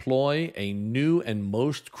to employ a new and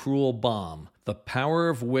most cruel bomb, the power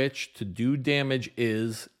of which to do damage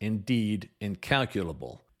is, indeed,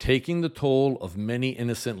 incalculable, taking the toll of many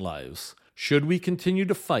innocent lives. Should we continue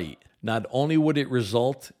to fight, not only would it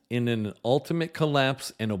result in an ultimate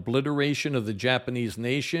collapse and obliteration of the Japanese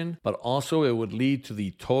nation, but also it would lead to the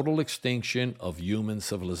total extinction of human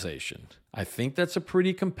civilization." I think that's a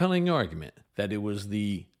pretty compelling argument, that it was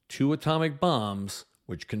the 2 atomic bombs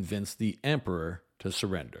which convinced the emperor to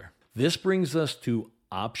surrender. This brings us to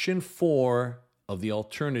option 4 of the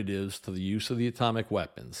alternatives to the use of the atomic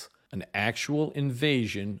weapons, an actual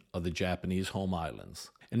invasion of the Japanese home islands.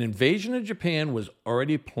 An invasion of Japan was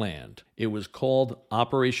already planned. It was called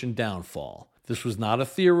Operation Downfall. This was not a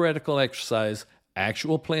theoretical exercise.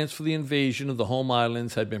 Actual plans for the invasion of the home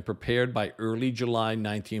islands had been prepared by early July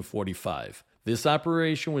 1945. This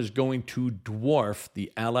operation was going to dwarf the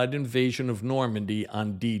Allied invasion of Normandy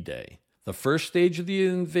on D-Day. The first stage of the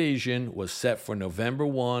invasion was set for November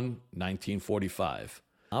 1, 1945.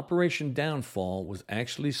 Operation Downfall was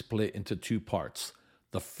actually split into 2 parts.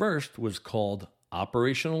 The first was called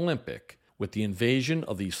Operation Olympic, with the invasion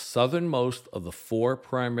of the southernmost of the 4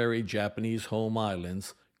 primary Japanese home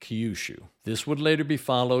islands, Kyushu. This would later be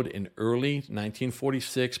followed in early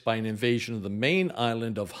 1946 by an invasion of the main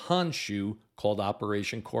island of Honshu called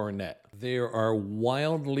Operation Coronet. There are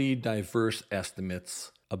wildly diverse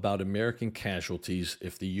estimates about American casualties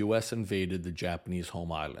if the U.S. invaded the Japanese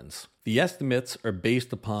home islands. The estimates are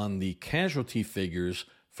based upon the casualty figures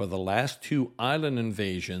for the last 2 island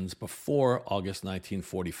invasions before August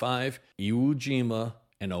 1945, Iwo Jima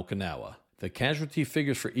and Okinawa. The casualty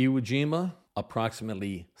figures for Iwo Jima: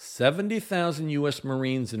 approximately 70,000 U.S.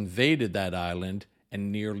 Marines invaded that island and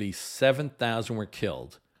nearly 7,000 were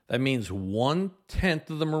killed. That means 1/10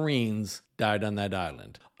 of the Marines died on that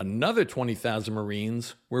island. Another 20,000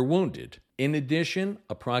 Marines were wounded. In addition,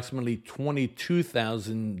 approximately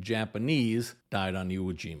 22,000 Japanese died on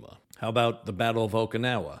Iwo Jima. How about the Battle of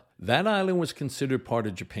Okinawa? That island was considered part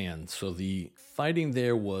of Japan, so the fighting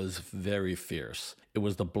there was very fierce. It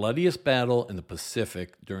was the bloodiest battle in the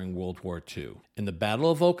Pacific during World War II. In the Battle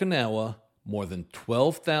of Okinawa, more than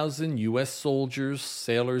 12,000 U.S. soldiers,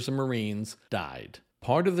 sailors, and Marines died.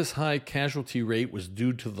 Part of this high casualty rate was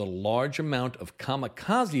due to the large amount of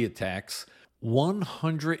kamikaze attacks.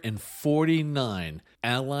 149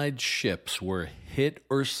 Allied ships were hit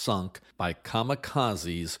or sunk by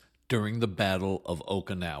kamikazes during the Battle of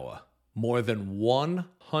Okinawa. More than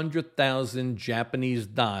 100,000 Japanese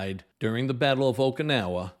died during the Battle of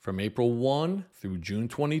Okinawa from April 1 through June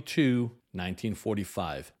 22,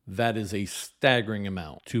 1945. That is a staggering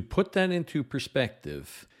amount. To put that into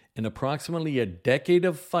perspective, in approximately a decade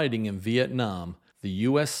of fighting in Vietnam, the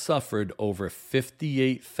U.S. suffered over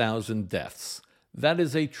 58,000 deaths. That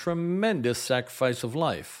is a tremendous sacrifice of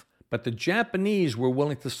life. But the Japanese were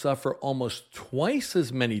willing to suffer almost twice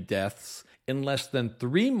as many deaths in less than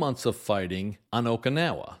 3 months of fighting on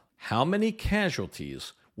Okinawa. How many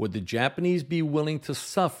casualties would the Japanese be willing to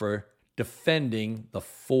suffer defending the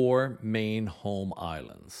 4 main home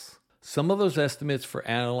islands? Some of those estimates for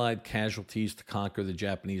Allied casualties to conquer the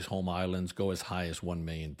Japanese home islands go as high as 1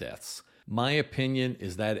 million deaths. My opinion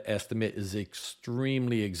is that estimate is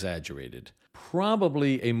extremely exaggerated.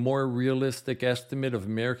 Probably a more realistic estimate of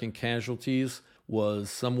American casualties was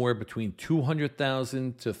somewhere between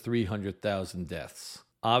 200,000 to 300,000 deaths.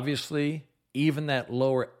 Obviously, even that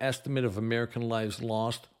lower estimate of American lives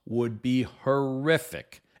lost would be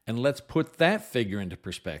horrific. And let's put that figure into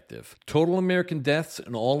perspective. Total American deaths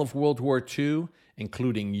in all of World War II,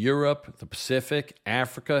 including Europe, the Pacific,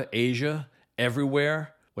 Africa, Asia,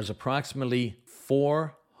 everywhere, was approximately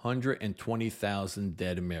 420,000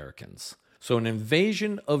 dead Americans. So an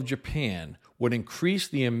invasion of Japan would increase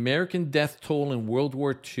the American death toll in World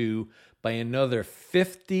War II by another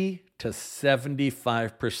 50 to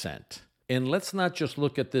 75%. And let's not just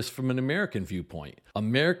look at this from an American viewpoint.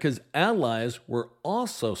 America's allies were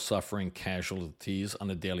also suffering casualties on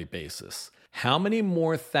a daily basis. How many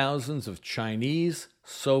more thousands of Chinese,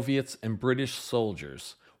 Soviets, and British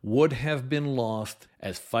soldiers would have been lost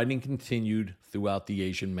as fighting continued throughout the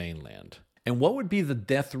Asian mainland? And what would be the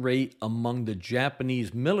death rate among the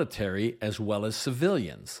Japanese military as well as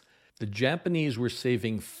civilians? The Japanese were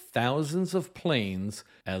saving thousands of planes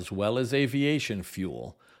as well as aviation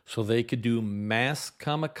fuel so they could do mass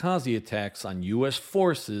kamikaze attacks on U.S.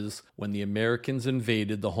 forces when the Americans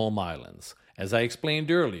invaded the home islands. As I explained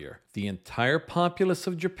earlier, the entire populace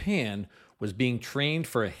of Japan was being trained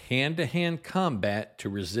for hand-to-hand combat to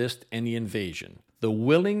resist any invasion. The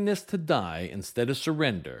willingness to die instead of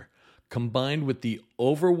surrender, combined with the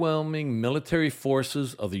overwhelming military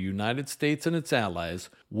forces of the United States and its allies,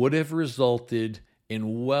 would have resulted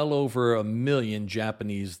in well over 1 million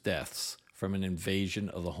Japanese deaths from an invasion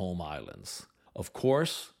of the home islands. Of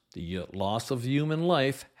course, the loss of human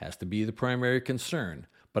life has to be the primary concern,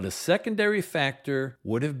 but a secondary factor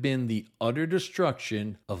would have been the utter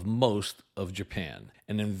destruction of most of Japan.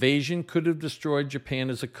 An invasion could have destroyed Japan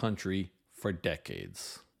as a country for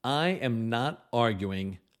decades. I am not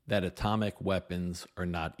arguing that atomic weapons are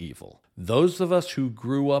not evil. Those of us who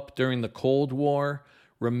grew up during the Cold War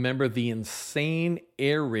remember the insane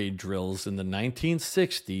air raid drills in the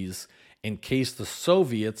 1960s in case the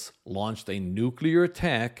Soviets launched a nuclear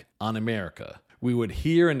attack on America. We would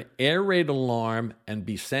hear an air raid alarm and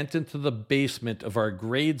be sent into the basement of our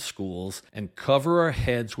grade schools and cover our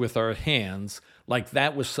heads with our hands like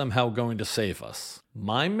that was somehow going to save us.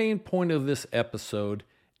 My main point of this episode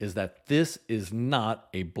is that this is not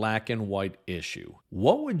a black and white issue.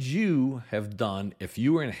 What would you have done if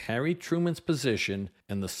you were in Harry Truman's position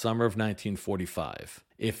in the summer of 1945?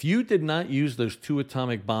 If you did not use those 2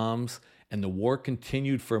 atomic bombs and the war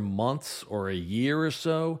continued for months or a year or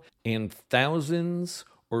so, and thousands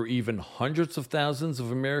or even hundreds of thousands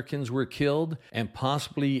of Americans were killed, and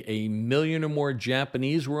possibly 1 million or more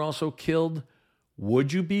Japanese were also killed,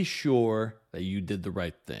 would you be sure that you did the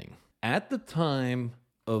right thing? At the time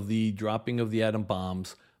of the dropping of the atom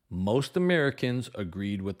bombs, most Americans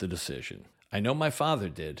agreed with the decision. I know my father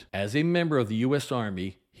did. As a member of the U.S.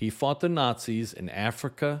 Army, he fought the Nazis in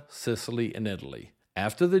Africa, Sicily, and Italy.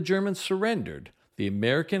 After the Germans surrendered, the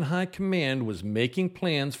American High Command was making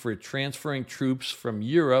plans for transferring troops from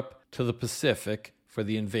Europe to the Pacific for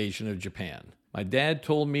the invasion of Japan. My dad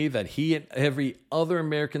told me that he and every other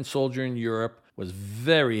American soldier in Europe was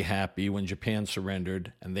very happy when Japan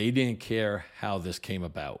surrendered, and they didn't care how this came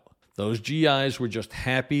about. Those GIs were just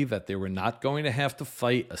happy that they were not going to have to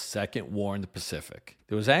fight a second war in the Pacific.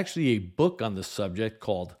 There was actually a book on the subject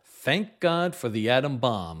called Thank God for the Atom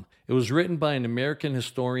Bomb. It was written by an American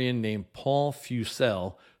historian named Paul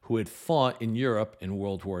Fussell, who had fought in Europe in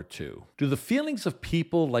World War II. Do the feelings of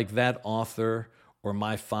people like that author or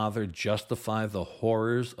my father justify the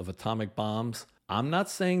horrors of atomic bombs? I'm not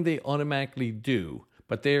saying they automatically do,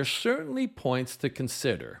 but they are certainly points to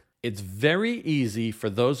consider. It's very easy for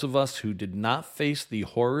those of us who did not face the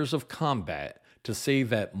horrors of combat to say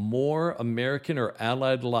that more American or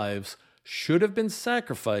Allied lives should have been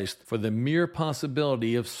sacrificed for the mere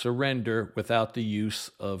possibility of surrender without the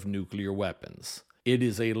use of nuclear weapons. It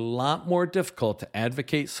is a lot more difficult to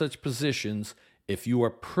advocate such positions if you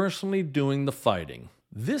are personally doing the fighting.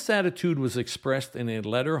 This attitude was expressed in a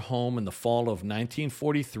letter home in the fall of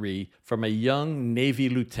 1943 from a young Navy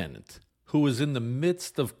lieutenant who was in the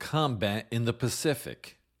midst of combat in the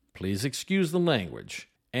Pacific. Please excuse the language.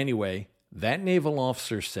 Anyway, that naval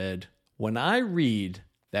officer said, "When I read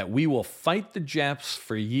that we will fight the Japs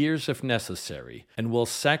for years if necessary, and will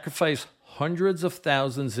sacrifice hundreds of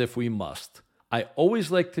thousands if we must, I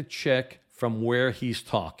always like to check from where he's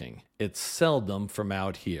talking. It's seldom from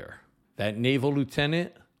out here." That naval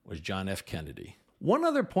lieutenant was John F. Kennedy. One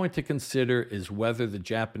other point to consider is whether the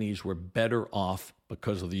Japanese were better off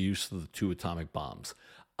because of the use of the 2 atomic bombs.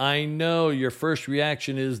 I know your first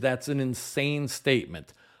reaction is that's an insane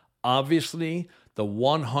statement. Obviously, the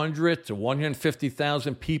 100 to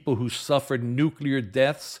 150,000 people who suffered nuclear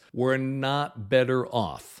deaths were not better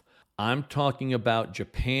off. I'm talking about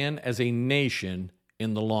Japan as a nation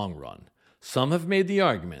in the long run. Some have made the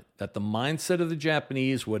argument that the mindset of the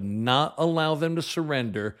Japanese would not allow them to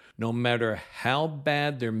surrender no matter how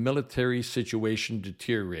bad their military situation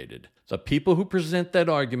deteriorated. The people who present that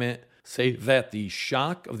argument say that the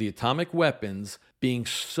shock of the atomic weapons being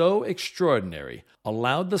so extraordinary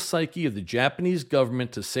allowed the psyche of the Japanese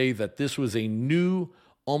government to say that this was a new,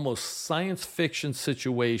 almost science fiction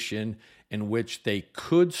situation in which they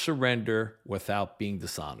could surrender without being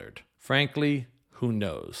dishonored. Frankly, who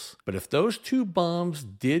knows? But if those two bombs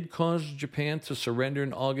did cause Japan to surrender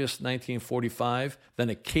in August 1945, then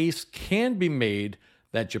a case can be made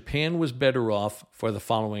that Japan was better off for the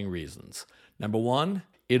following reasons. Number one,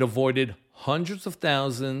 it avoided hundreds of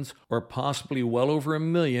thousands or possibly well over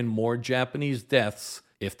 1 million more Japanese deaths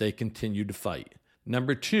if they continued to fight.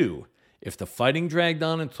 Number two, if the fighting dragged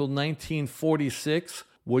on until 1946,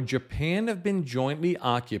 would Japan have been jointly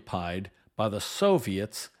occupied by the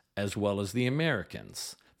Soviets as well as the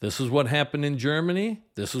Americans? This is what happened in Germany.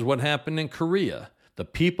 This is what happened in Korea. The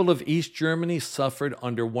people of East Germany suffered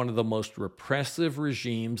under one of the most repressive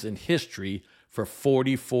regimes in history for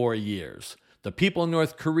 44 years. The people in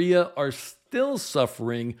North Korea are still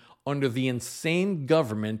suffering under the insane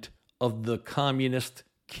government of the communist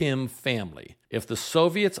Kim family. If the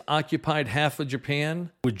Soviets occupied half of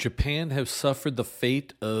Japan, would Japan have suffered the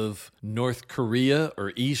fate of North Korea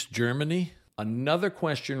or East Germany? Another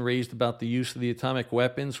question raised about the use of the atomic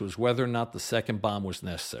weapons was whether or not the second bomb was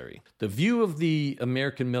necessary. The view of the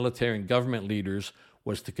American military and government leaders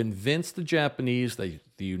was to convince the Japanese that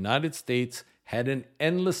the United States had an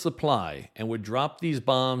endless supply and would drop these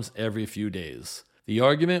bombs every few days. The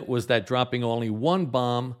argument was that dropping only one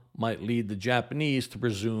bomb might lead the Japanese to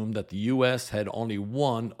presume that the U.S. had only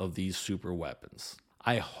one of these super weapons.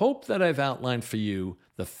 I hope that I've outlined for you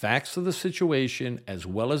the facts of the situation as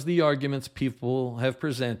well as the arguments people have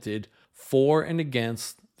presented for and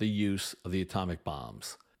against the use of the atomic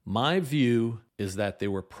bombs. My view is that they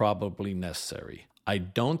were probably necessary. I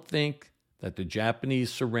don't think that the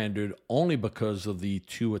Japanese surrendered only because of the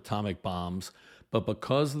two atomic bombs, but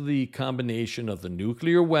because of the combination of the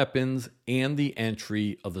nuclear weapons and the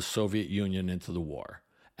entry of the Soviet Union into the war.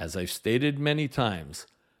 As I've stated many times,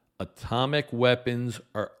 atomic weapons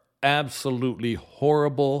are absolutely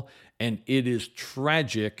horrible, and it is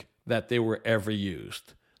tragic that they were ever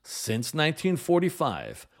used. Since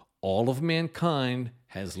 1945, all of mankind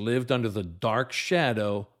has lived under the dark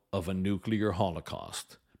shadow of a nuclear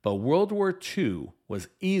holocaust. But World War II was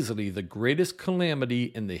easily the greatest calamity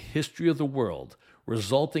in the history of the world,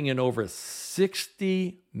 resulting in over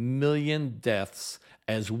 60 million deaths,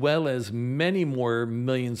 as well as many more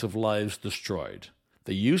millions of lives destroyed.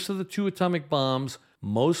 The use of the two atomic bombs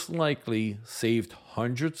most likely saved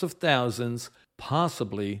hundreds of thousands,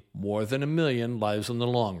 possibly more than 1 million lives in the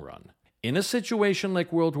long run. In a situation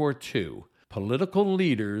like World War II, political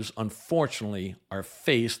leaders, unfortunately, are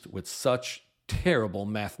faced with such terrible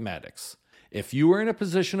mathematics. If you are in a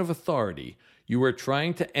position of authority, you are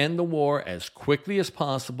trying to end the war as quickly as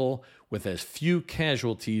possible with as few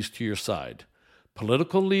casualties to your side.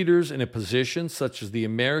 Political leaders in a position such as the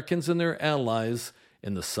Americans and their allies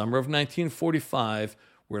in the summer of 1945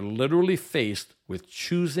 were literally faced with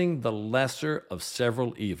choosing the lesser of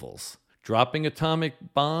several evils: dropping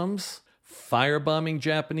atomic bombs, firebombing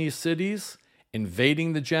Japanese cities,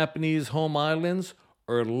 invading the Japanese home islands,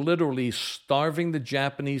 or literally starving the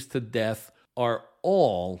Japanese to death are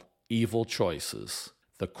all evil choices.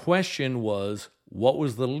 The question was, what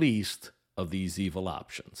was the least of these evil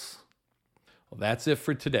options? Well, that's it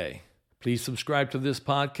for today. Please subscribe to this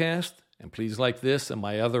podcast, and please like this and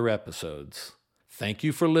my other episodes. Thank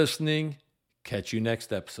you for listening. Catch you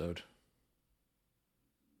next episode.